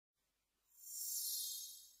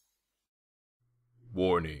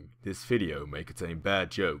Warning, this video may contain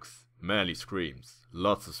bad jokes, manly screams,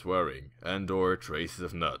 lots of swearing, and/or traces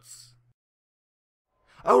of nuts.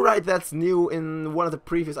 Oh right, that's new in one of the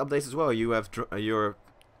previous updates as well. You have your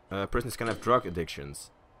prisoners can have drug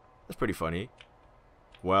addictions. That's pretty funny.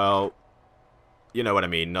 Well, you know what I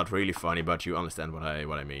mean. Not really funny, but you understand what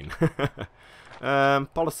I mean.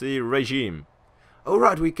 Policy regime. Oh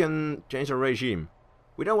right, we can change our regime.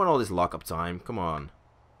 We don't want all this lockup time. Come on.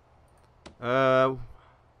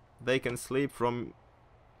 They can sleep from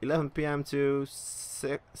 11 PM to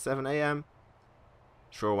 7 AM.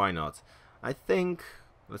 Sure, why not? I think,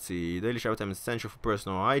 let's see, daily shower time is essential for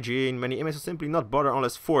personal hygiene. Many inmates will simply not bother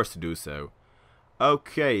unless forced to do so.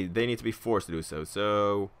 Okay, they need to be forced to do so.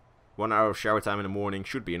 So, 1 hour of shower time in the morning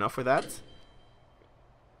should be enough for that.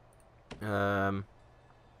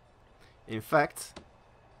 In fact,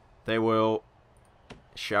 they will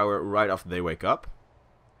shower right after they wake up.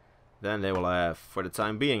 Then they will have, for the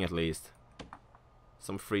time being at least,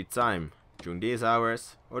 some free time during these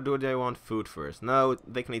hours. Or do they want food first? No,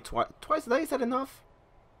 they can eat twice a day. Is that enough?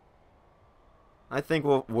 I think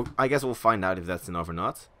I guess we'll find out if that's enough or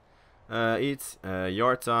not. Eat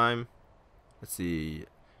yard time. Let's see.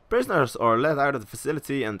 Prisoners are let out of the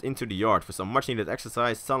facility and into the yard for some much needed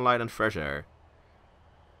exercise, sunlight and fresh air.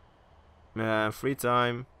 Free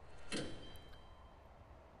time.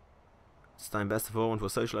 It's time best of all and will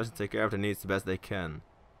socialize and take care of their needs the best they can.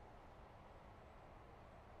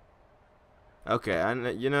 Okay,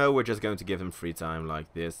 and you know, we're just going to give them free time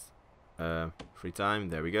like this. Free time,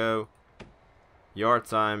 there we go. Yard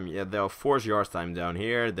time, yeah, they'll force yard time down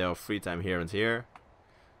here. They'll free time here and here.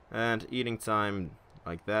 And eating time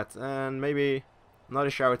like that. And maybe another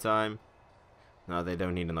shower time. No, they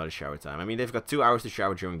don't need another shower time. I mean, they've got 2 hours to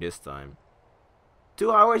shower during this time.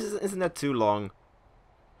 2 hours? Isn't that too long?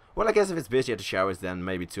 Well, I guess if it's busy at the showers, then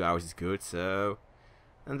maybe 2 hours is good, so...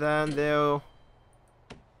 And then they'll...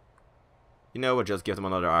 You know, we'll just give them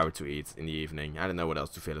another hour to eat in the evening. I don't know what else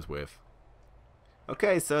to fill it with.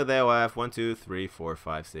 Okay, so they'll have 1, 2, 3, 4,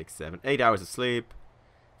 5, 6, 7, 8 hours of sleep.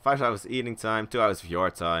 5 hours of eating time, 2 hours of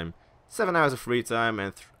yard time. 7 hours of free time,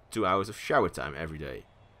 and 2 hours of shower time every day.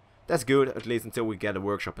 That's good, at least until we get a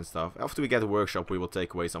workshop and stuff. After we get a workshop, we will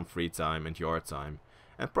take away some free time and yard time.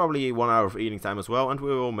 And probably 1 hour of eating time as well, and we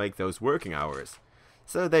will make those working hours.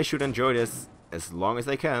 So they should enjoy this as long as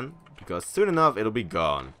they can, because soon enough it'll be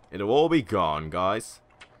gone. It'll all be gone, guys.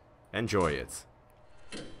 Enjoy it.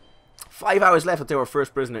 5 hours left until our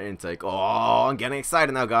first prisoner intake. Oh, I'm getting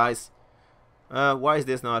excited now, guys. Why is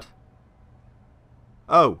this not...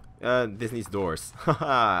 Oh, this needs doors.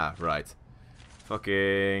 Haha, right.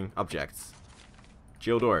 Fucking objects.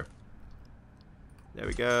 Jail door. There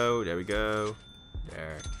we go, there we go.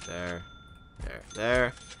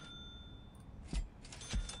 There.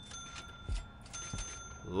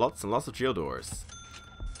 Lots and lots of jail doors.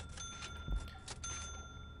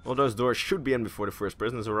 All those doors should be in before the first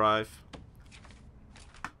prisoners arrive.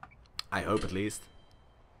 I hope at least.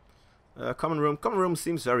 Common room. Common room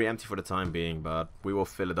seems very empty for the time being, but we will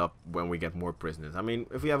fill it up when we get more prisoners. I mean,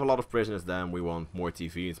 if we have a lot of prisoners, then we want more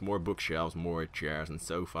TVs, more bookshelves, more chairs and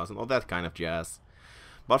sofas and all that kind of jazz.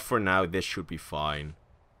 But for now, this should be fine.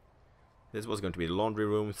 This was going to be the laundry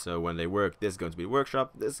room, so when they work, this is going to be the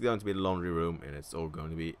workshop, this is going to be the laundry room, and it's all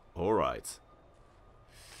going to be alright.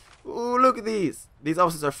 Ooh, look at these! These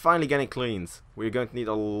offices are finally getting cleaned. We're going to need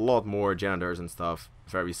a lot more janitors and stuff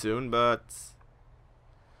very soon, but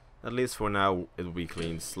at least for now, it will be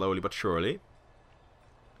cleaned slowly but surely.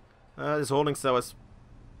 This holding cell is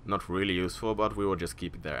not really useful, but we will just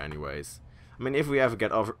keep it there anyways. I mean, if we ever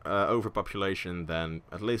get overpopulation, then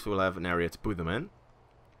at least we'll have an area to put them in.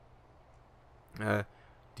 The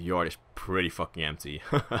yard is pretty fucking empty.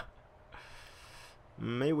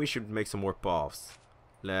 Maybe we should make some more paths.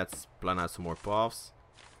 Let's plan out some more paths.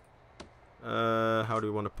 How do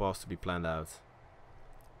we want the paths to be planned out?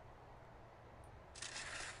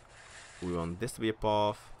 We want this to be a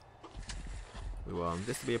path. We want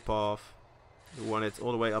this to be a path. We want it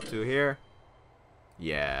all the way up to here.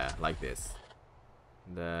 Yeah, like this.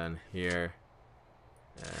 Then here.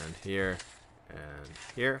 And here. And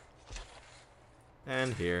here.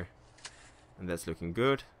 And here. And that's looking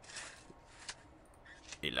good.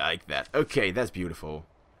 I like that. Okay, that's beautiful.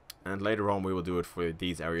 And later on we will do it for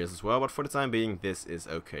these areas as well. But for the time being, this is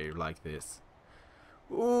okay, like this.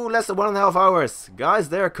 Ooh, less than 1.5 hours. Guys,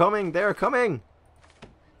 they're coming. They're coming.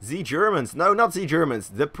 The Germans. No, not the Germans.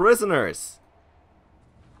 The prisoners.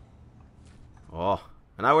 Oh,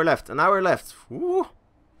 an hour left. An hour left. Woo.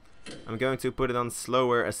 I'm going to put it on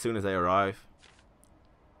slower as soon as they arrive.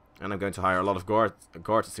 And I'm going to hire a lot of guards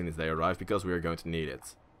as soon as they arrive, because we are going to need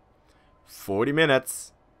it. 40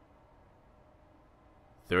 minutes.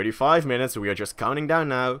 35 minutes. We are just counting down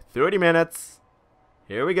now. 30 minutes.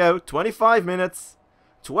 Here we go. 25 minutes.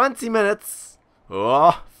 20 minutes.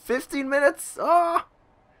 Oh, 15 minutes. Oh.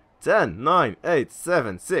 10, 9, 8,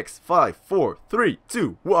 7, 6, 5, 4, 3,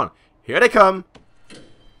 2, 1. Here they come.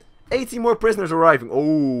 80 more prisoners arriving.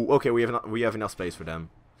 Oh, okay, we have enough space for them.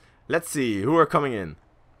 Let's see who are coming in.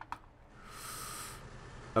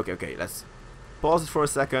 Okay, let's pause it for a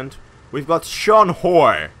second. We've got Sean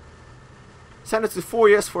Hoar. Sentenced to 4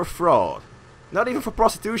 years for fraud. Not even for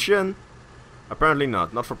prostitution. Apparently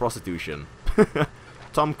not for prostitution.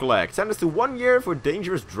 Tom Clegg, sentenced to 1 year for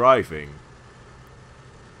dangerous driving.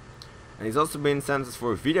 And he's also been sentenced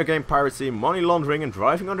for video game piracy, money laundering and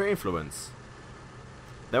driving under influence.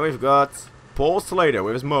 Then we've got Paul Slater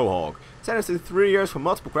with his mohawk, sentenced to 3 years for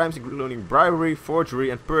multiple crimes including bribery, forgery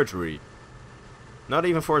and perjury. Not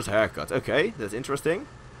even for his haircut. Okay, that's interesting.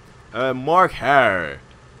 Mark Hare,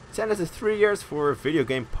 sentenced to 3 years for video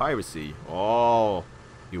game piracy. Oh,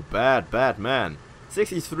 you bad man.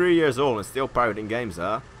 63 years old and still pirating games,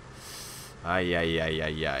 huh?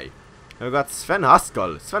 Ay. We got Sven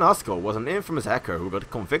Haskell. Sven Haskell was an infamous hacker who got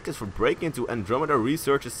convicted for breaking into Andromeda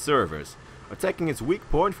Research's servers, attacking its weak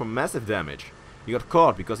point for massive damage. He got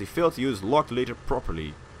caught because he failed to use locked leader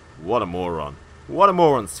properly. What a moron. What a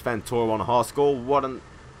moron, Sven Torvon Haskell. What an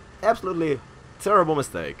absolutely terrible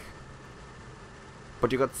mistake.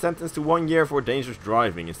 But you got sentenced to 1 year for dangerous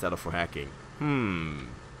driving instead of for hacking.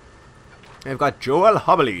 We've got Joel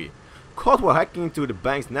Hubley, caught while hacking into the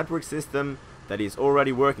bank's network system that he is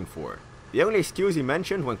already working for. The only excuse he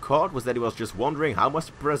mentioned when caught was that he was just wondering how much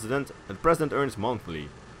the president earns monthly.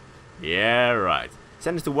 Yeah, right.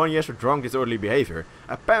 Sentenced to 1 year for drunk disorderly behavior.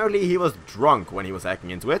 Apparently he was drunk when he was hacking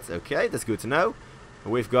into it. Okay, that's good to know.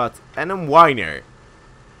 And we've got Adam Weiner.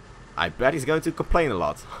 I bet he's going to complain a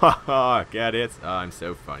lot. Haha, get it? Oh, I'm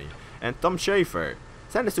so funny. And Tom Schaefer.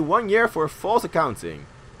 Sentenced to 1 year for false accounting.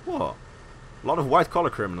 Whoa. A lot of white collar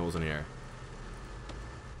criminals in here.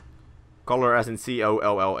 Collar as in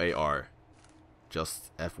C-O-L-L-A-R.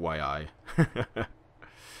 Just FYI.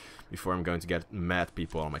 Before I'm going to get mad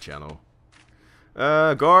people on my channel.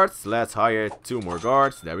 Guards. Let's hire 2 more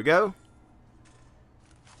guards. There we go.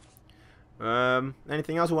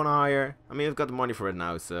 Anything else we want to hire? I mean, we've got the money for it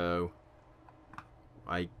now, so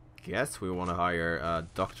I guess we want to hire a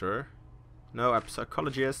doctor. No, a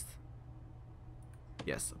psychologist.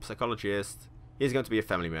 Yes, a psychologist. He's going to be a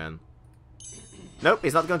family man. Nope,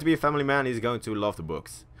 he's not going to be a family man. He's going to love the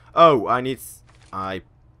books. Oh, I'm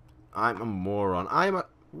a moron.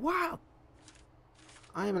 Wow.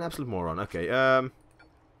 I am an absolute moron. Okay,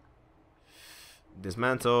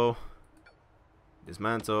 dismantle.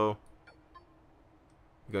 Dismantle.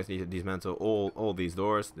 You guys need to dismantle all these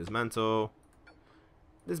doors. Dismantle.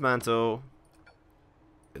 Dismantle.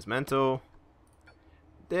 Dismantle.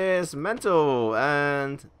 Dismantle.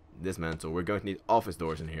 And dismantle. We're going to need office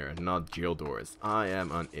doors in here, not jail doors. I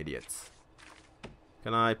am an idiot.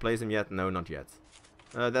 Can I place them yet? No, not yet.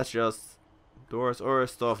 That's just doors or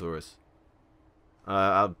staff doors.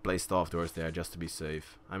 I'll place staff doors there just to be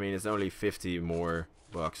safe. I mean, it's only 50 more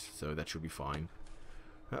bucks, so that should be fine.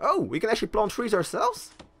 Oh, we can actually plant trees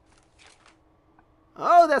ourselves?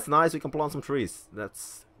 Oh, that's nice. We can plant some trees.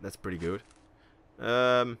 That's pretty good.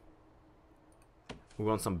 We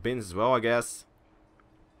want some bins as well, I guess.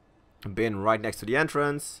 A bin right next to the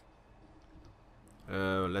entrance.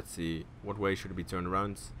 Let's see. What way should it be turned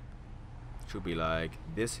around? Should be like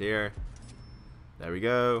this here. There we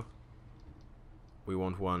go. We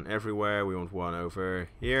want one everywhere. We want one over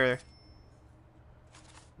here.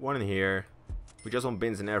 One in here. We just want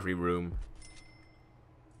bins in every room.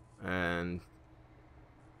 And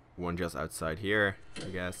one just outside here, I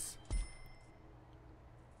guess.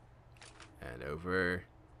 And over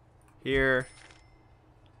here.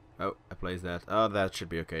 Oh, I placed that. Oh, that should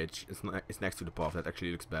be okay. It's next to the path. That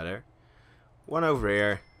actually looks better. One over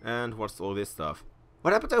here. And what's all this stuff?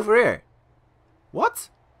 What happened over here? What?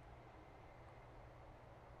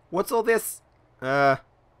 What's all this? The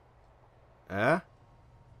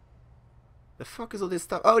fuck is all this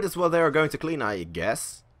stuff? Oh, that's what they are going to clean, I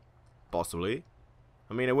guess. Possibly.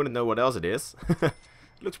 I mean, I wouldn't know what else it is. It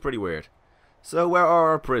looks pretty weird. So, where are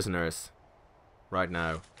our prisoners? Right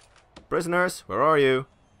now. Prisoners, where are you?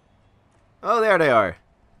 Oh, there they are.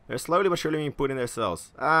 They're slowly but surely being put in their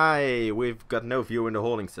cells. Aye, we've got no view in the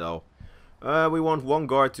holding cell. We want one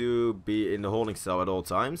guard to be in the holding cell at all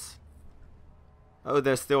times. Oh,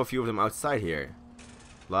 there's still a few of them outside here.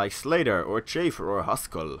 Like Slater, or Schaefer, or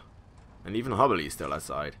Haskell. And even Hubley is still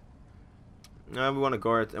outside. We want a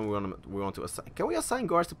guard, and we want to assign. Can we assign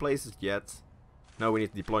guards to places yet? No, we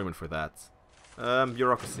need deployment for that.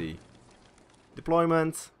 Bureaucracy.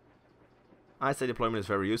 Deployment. I say deployment is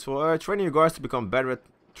very useful. Training your guards to become better at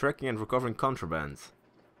tracking and recovering contraband.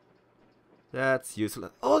 That's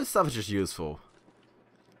useful. All this stuff is just useful.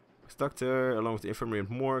 Doctor, along with the infirmary and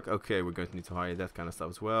morgue. Okay, we're going to need to hire that kind of stuff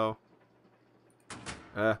as well.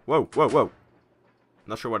 Whoa.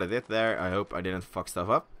 Not sure what I did there. I hope I didn't fuck stuff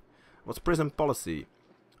up. What's prison policy?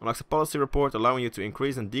 Unlocks a policy report allowing you to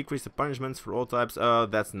increase and decrease the punishments for all types.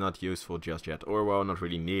 That's not useful just yet. Or, well, not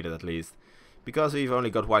really needed at least. Because we've only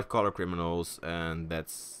got white-collar criminals, and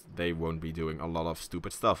they won't be doing a lot of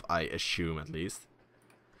stupid stuff, I assume at least.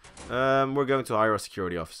 We're going to hire a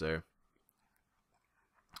security officer.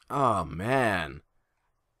 Oh, man.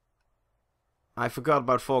 I forgot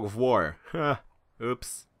about Fog of War.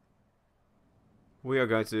 Oops. We are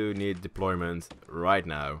going to need deployment right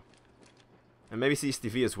now. And maybe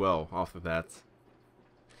CCTV as well after that.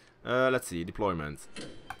 Let's see, deployment.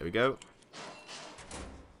 There we go.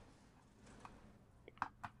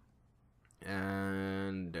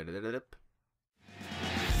 And